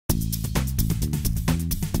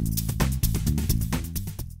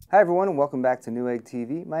Hi everyone, and welcome back to Newegg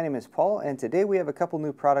TV. My name is Paul, and today we have a couple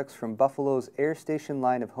new products from Buffalo's Airstation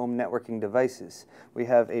line of home networking devices. We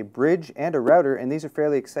have a bridge and a router, and these are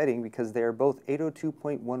fairly exciting because they are both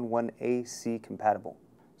 802.11 AC compatible.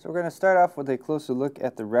 So we're going to start off with a closer look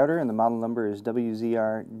at the router, and the model number is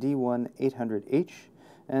WZR-D1800H,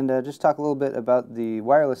 and just talk a little bit about the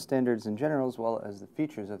wireless standards in general as well as the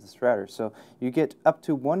features of this router. So you get up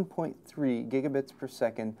to 1.3 gigabits per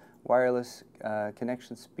second wireless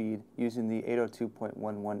connection speed using the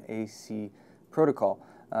 802.11 AC protocol.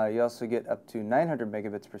 You also get up to 900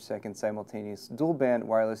 megabits per second simultaneous dual band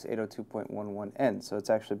wireless 802.11n. So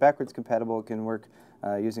it's actually backwards compatible. It can work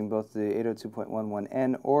using both the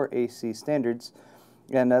 802.11n or AC standards.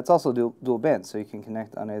 And it's also dual band, so you can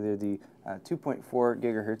connect on either the 2.4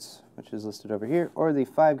 gigahertz, which is listed over here, or the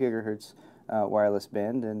 5 gigahertz wireless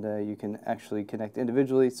band, and you can actually connect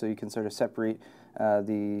individually, so you can sort of separate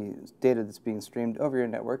the data that's being streamed over your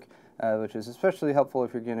network, which is especially helpful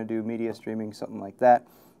if you're going to do media streaming, something like that,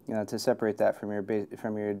 to separate that from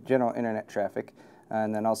your general internet traffic.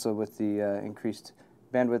 And then also with the increased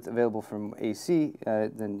bandwidth available from AC,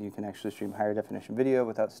 then you can actually stream higher definition video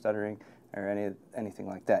without stuttering or anything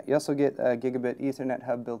like that. You also get a Gigabit Ethernet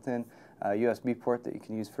hub built in, a USB port that you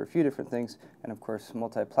can use for a few different things, and of course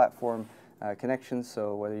multi-platform connections,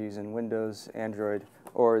 so whether you're using Windows, Android,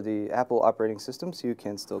 or the Apple operating systems, you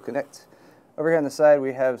can still connect. Over here on the side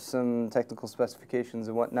we have some technical specifications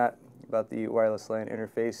and whatnot about the wireless LAN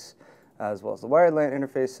interface, as well as the wired LAN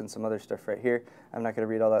interface and some other stuff right here. I'm not going to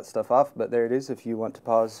read all that stuff off, but there it is if you want to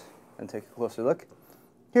pause and take a closer look.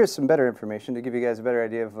 Here's some better information to give you guys a better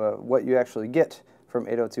idea of what you actually get from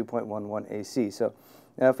 802.11 AC. So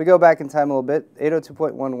now if we go back in time a little bit,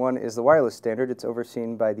 802.11 is the wireless standard. It's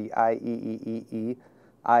overseen by the IEEE,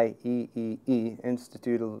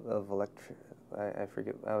 Institute of I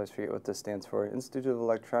always forget what this stands for. Institute of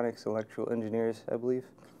Electronics and Electrical Engineers, I believe.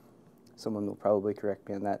 Someone will probably correct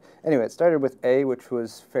me on that. Anyway, it started with A, which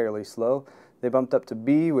was fairly slow. They bumped up to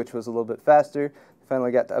B, which was a little bit faster.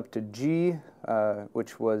 Finally got up to G,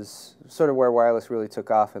 which was sort of where wireless really took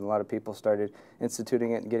off, and a lot of people started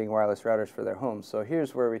instituting it and getting wireless routers for their homes. So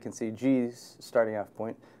here's where we can see G's starting off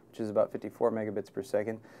point, which is about 54 megabits per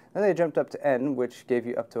second. Then they jumped up to N, which gave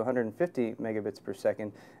you up to 150 megabits per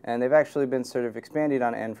second, and they've actually been sort of expanding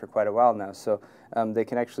on N for quite a while now. So they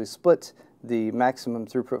can actually split the maximum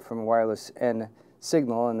throughput from a wireless N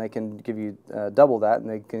signal, and they can give you double that, and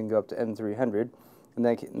they can go up to N300. And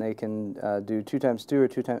they can do 2 times 2 or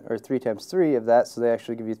 3 times 3 of that, so they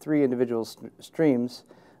actually give you 3 individual streams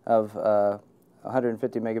of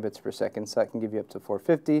 150 megabits per second, so that can give you up to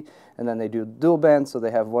 450. And then they do dual band, so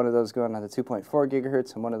they have one of those going on the 2.4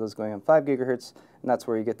 gigahertz and one of those going on 5 gigahertz, and that's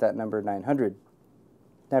where you get that number 900.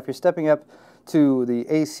 Now if you're stepping up to the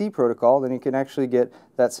AC protocol, then you can actually get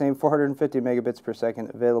that same 450 megabits per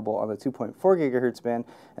second available on the 2.4 gigahertz band,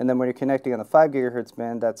 and then when you're connecting on the 5 gigahertz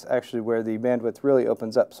band, that's actually where the bandwidth really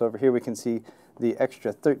opens up. So over here we can see the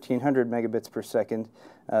extra 1300 megabits per second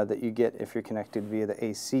that you get if you're connected via the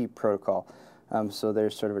AC protocol. So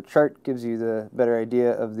there's sort of a chart, gives you the better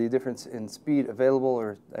idea of the difference in speed available,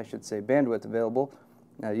 or I should say bandwidth available,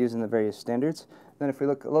 using the various standards. Then if we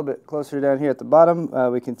look a little bit closer down here at the bottom,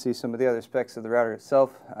 we can see some of the other specs of the router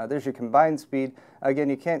itself. There's your combined speed. Again,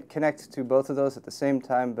 you can't connect to both of those at the same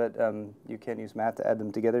time, but you can use math to add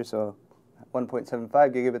them together. So 1.75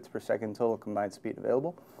 gigabits per second total combined speed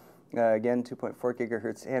available. Again, 2.4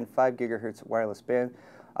 gigahertz and 5 gigahertz wireless band.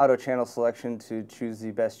 Auto channel selection to choose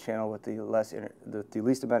the best channel with the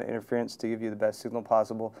least amount of interference to give you the best signal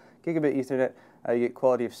possible. Gigabit Ethernet, you get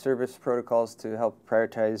quality of service protocols to help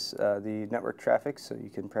prioritize the network traffic, so you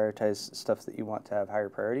can prioritize stuff that you want to have higher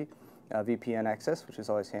priority. VPN access, which is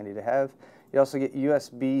always handy to have. You also get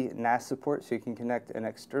USB NAS support, so you can connect an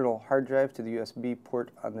external hard drive to the USB port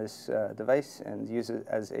on this device and use it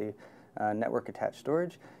as a network attached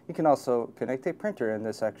storage. You can also connect a printer, and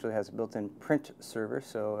this actually has a built-in print server,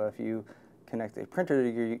 so if you connect a printer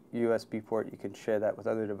to your USB port, you can share that with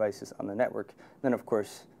other devices on the network. Then of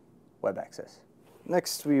course, web access.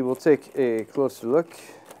 Next we will take a closer look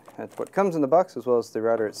at what comes in the box, as well as the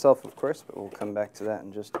router itself, of course, but we'll come back to that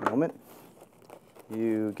in just a moment.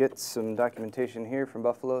 You get some documentation here from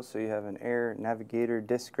Buffalo, so you have an Air Navigator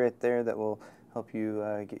disk right there that will help you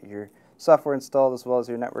get your software installed as well as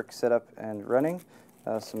your network set up and running.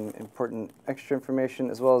 Some important extra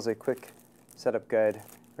information, as well as a quick setup guide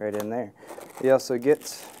right in there. You also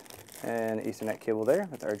get an Ethernet cable there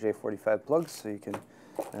with RJ45 plugs, so you can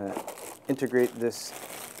integrate this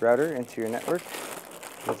router into your network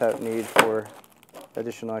without need for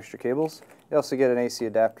additional extra cables. You also get an AC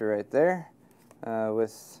adapter right there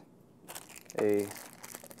with a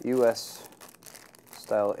US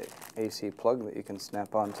style AC plug that you can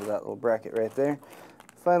snap onto that little bracket right there.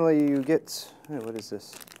 Finally, you get, what is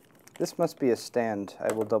this? This must be a stand.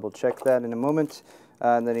 I will double check that in a moment.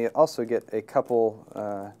 And then you also get a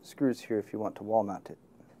couple screws here if you want to wall mount it.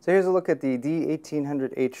 So here's a look at the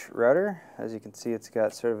D1800H router. As you can see, it's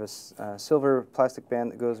got sort of a silver plastic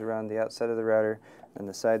band that goes around the outside of the router, and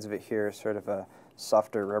the sides of it here are sort of a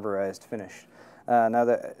softer rubberized finish. Now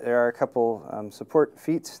there are a couple support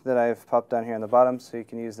feet that I've popped down here on the bottom, so you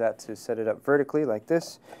can use that to set it up vertically like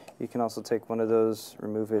this. You can also take one of those,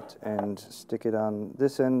 remove it, and stick it on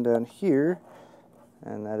this end down here,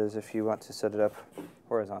 and that is if you want to set it up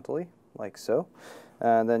horizontally, like so.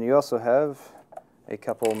 And then you also have a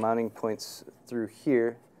couple mounting points through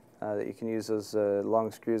here that you can use those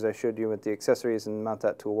long screws I showed you with the accessories and mount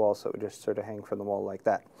that to a wall so it would just sort of hang from the wall like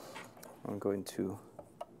that. I'm going to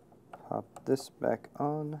pop this back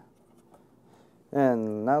on.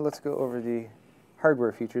 And now let's go over the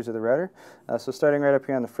hardware features of the router. So starting right up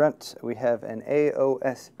here on the front, we have an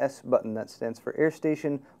AOSS button that stands for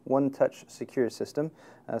Airstation One Touch Secure System.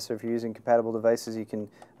 So if you're using compatible devices, you can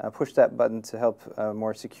push that button to help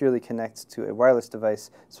more securely connect to a wireless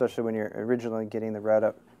device, especially when you're originally getting the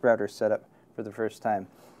router set up for the first time.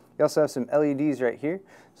 You also have some LEDs right here.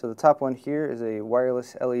 So the top one here is a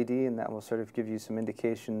wireless LED, and that will sort of give you some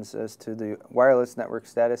indications as to the wireless network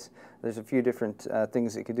status. There's a few different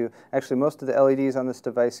things it could do. Actually, most of the LEDs on this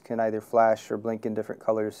device can either flash or blink in different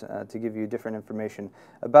colors to give you different information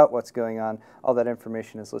about what's going on. All that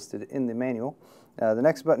information is listed in the manual. The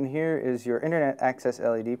next button here is your internet access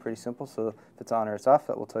LED, pretty simple. So if it's on or it's off,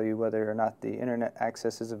 that will tell you whether or not the internet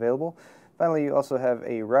access is available. Finally, you also have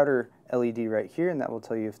a router LED right here, and that will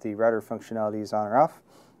tell you if the router functionality is on or off.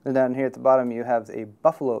 And down here at the bottom, you have a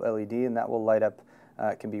buffalo LED, and that will light up.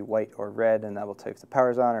 It can be white or red, and that will tell you if the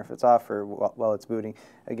power's on or if it's off or while it's booting.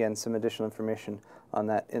 Again, some additional information on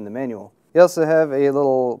that in the manual. You also have a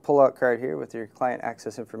little pull-out card here with your client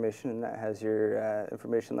access information, and that has your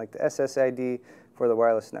information like the SSID for the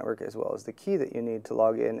wireless network, as well as the key that you need to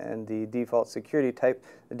log in and the default security type.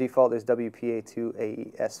 The default is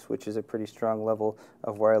WPA2 AES, which is a pretty strong level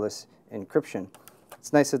of wireless encryption.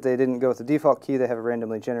 It's nice that they didn't go with the default key. They have a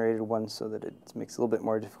randomly generated one so that it makes it a little bit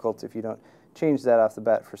more difficult if you don't change that off the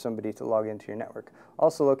bat for somebody to log into your network.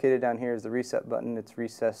 Also located down here is the reset button. It's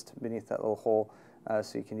recessed beneath that little hole,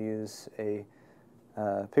 so you can use a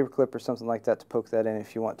paper clip or something like that to poke that in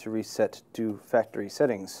if you want to reset to factory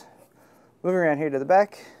settings. Moving around here to the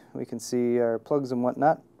back, we can see our plugs and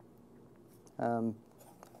whatnot. I'll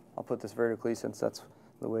put this vertically since that's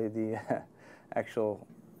the way the actual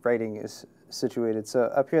writing is situated. So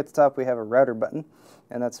up here at the top we have a router button,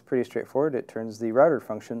 and that's pretty straightforward. It turns the router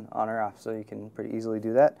function on or off, so you can pretty easily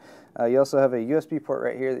do that. You also have a USB port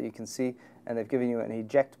right here that you can see, and they've given you an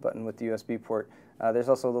eject button with the USB port. There's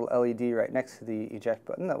also a little LED right next to the eject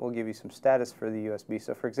button that will give you some status for the USB.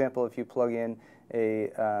 So for example, if you plug in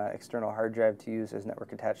a external hard drive to use as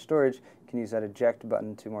network attached storage, you can use that eject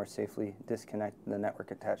button to more safely disconnect the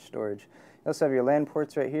network attached storage. You also have your LAN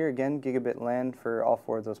ports right here. Again, Gigabit LAN for all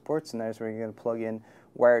 4 of those ports, and there's where you're going to plug in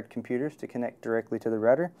wired computers to connect directly to the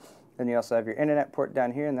router. Then you also have your internet port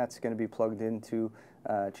down here, and that's going to be plugged into,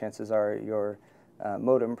 chances are, your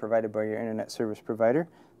modem provided by your internet service provider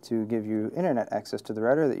to give you internet access to the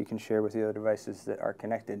router that you can share with the other devices that are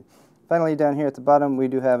connected. Finally, down here at the bottom, we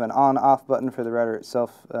do have an on-off button for the router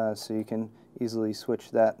itself, so you can easily switch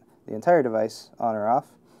the entire device on or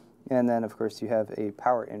off. And then, of course, you have a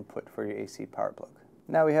power input for your AC power plug.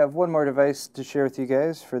 Now we have one more device to share with you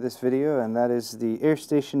guys for this video, and that is the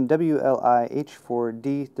Airstation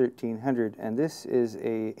WLI-H4-D1300. And this is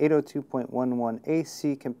a 802.11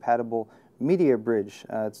 AC compatible Mediabridge.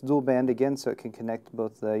 It's dual band again, so it can connect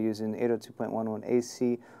both using 802.11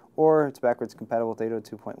 AC, or it's backwards compatible with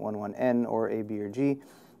 802.11N or A, B, or G.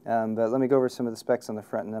 But let me go over some of the specs on the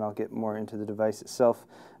front, and then I'll get more into the device itself.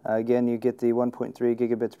 Again, you get the 1.3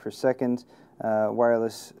 gigabits per second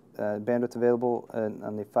wireless bandwidth available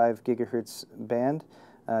on the 5 gigahertz band.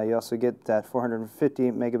 You also get that 450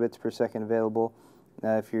 megabits per second available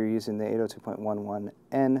if you're using the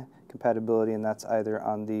 802.11N compatibility, and that's either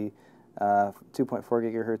on the 2.4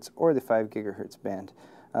 gigahertz or the 5 gigahertz band.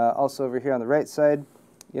 Also over here on the right side,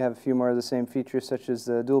 you have a few more of the same features, such as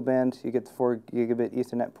the dual band. You get the 4 gigabit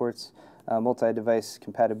Ethernet ports, multi-device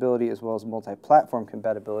compatibility, as well as multi-platform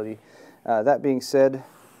compatibility. That being said,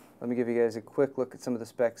 let me give you guys a quick look at some of the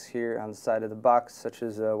specs here on the side of the box, such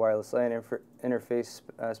as wireless LAN interface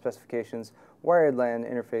specifications, wired LAN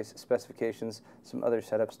interface specifications, some other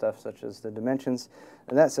setup stuff such as the dimensions.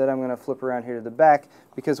 And that said, I'm going to flip around here to the back,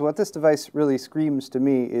 because what this device really screams to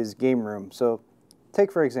me is game room. So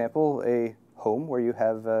take, for example, a home where you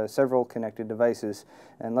have several connected devices,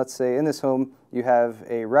 and let's say in this home you have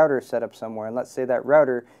a router set up somewhere, and let's say that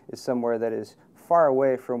router is somewhere that is far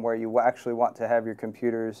away from where you actually want to have your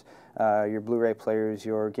computers, your Blu-ray players,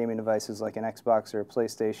 your gaming devices like an Xbox or a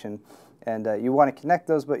PlayStation, and you want to connect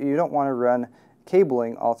those, but you don't want to run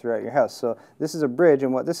cabling all throughout your house. So this is a bridge,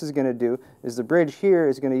 and what this is going to do is the bridge here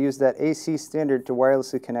is going to use that AC standard to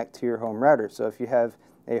wirelessly connect to your home router. So if you have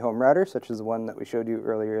a home router, such as the one that we showed you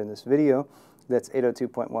earlier in this video, that's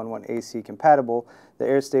 802.11 AC compatible, the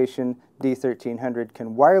Airstation D1300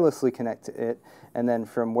 can wirelessly connect to it, and then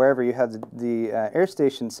from wherever you have the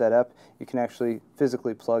Airstation set up, you can actually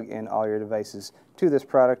physically plug in all your devices to this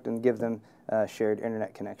product and give them a shared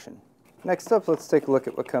internet connection. Next up, let's take a look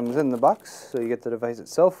at what comes in the box. So you get the device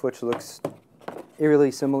itself, which looks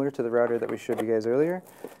eerily similar to the router that we showed you guys earlier.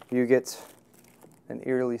 You get an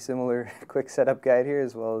eerily similar quick setup guide here,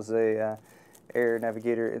 as well as a Air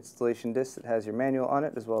Navigator installation disc that has your manual on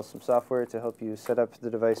it, as well as some software to help you set up the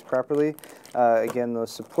device properly. Again,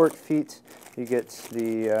 those support feet, you get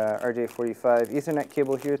the RJ45 Ethernet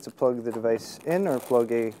cable here to plug the device in or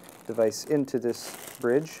plug a device into this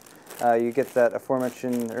bridge. You get that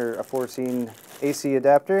aforementioned or aforeseen AC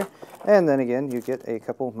adapter, and then again you get a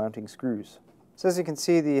couple mounting screws. So as you can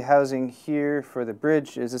see, the housing here for the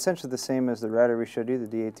bridge is essentially the same as the router we showed you, the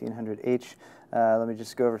D1800H. Let me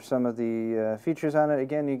just go over some of the features on it.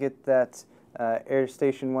 Again, you get that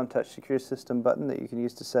Airstation One-Touch Secure System button that you can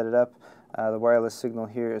use to set it up, the wireless signal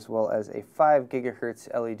here, as well as a 5 gigahertz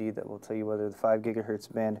LED that will tell you whether the 5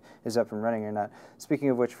 gigahertz band is up and running or not. Speaking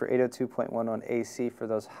of which, for 802.11 AC, for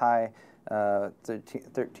those high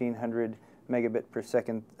 1300 megabit per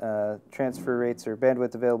second transfer rates or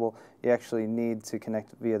bandwidth available, you actually need to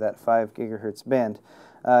connect via that 5 gigahertz band.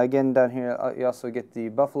 Again, down here you also get the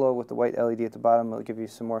Buffalo with the white LED at the bottom. It'll give you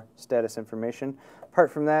some more status information.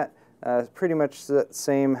 Apart from that, pretty much the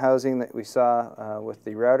same housing that we saw with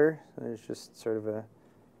the router. There's just sort of a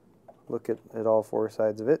look at all four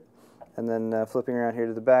sides of it. And then flipping around here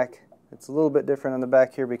to the back, it's a little bit different on the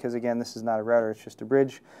back here because, again, this is not a router, it's just a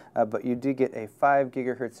bridge. But you do get a 5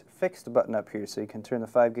 gigahertz fixed button up here, so you can turn the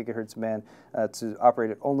 5 gigahertz band to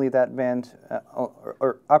operate at only that band,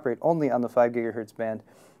 or operate only on the 5 gigahertz band.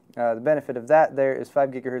 The benefit of that there is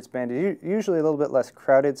 5 gigahertz band is usually a little bit less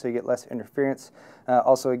crowded, so you get less interference.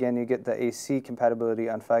 Also, again, you get the AC compatibility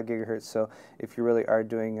on 5 gigahertz, so if you really are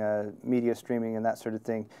doing media streaming and that sort of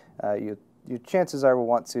thing, your chances are will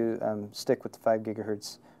want to stick with the 5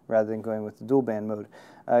 gigahertz rather than going with the dual band mode.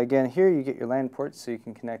 Again, here you get your LAN ports, so you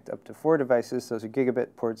can connect up to 4 devices. Those are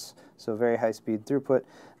gigabit ports, so very high speed throughput.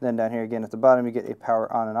 Then down here again at the bottom you get a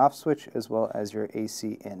power on and off switch, as well as your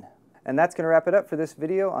AC in. And that's going to wrap it up for this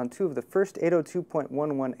video on two of the first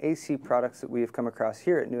 802.11 AC products that we have come across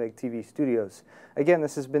here at Newegg TV Studios. Again,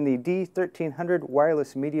 this has been the D1300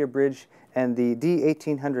 wireless media bridge and the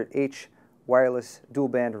D1800H wireless dual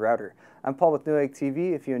band router. I'm Paul with Newegg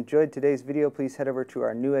TV. If you enjoyed today's video, please head over to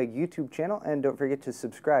our Newegg YouTube channel and don't forget to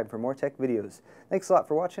subscribe for more tech videos. Thanks a lot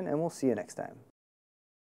for watching, and we'll see you next time.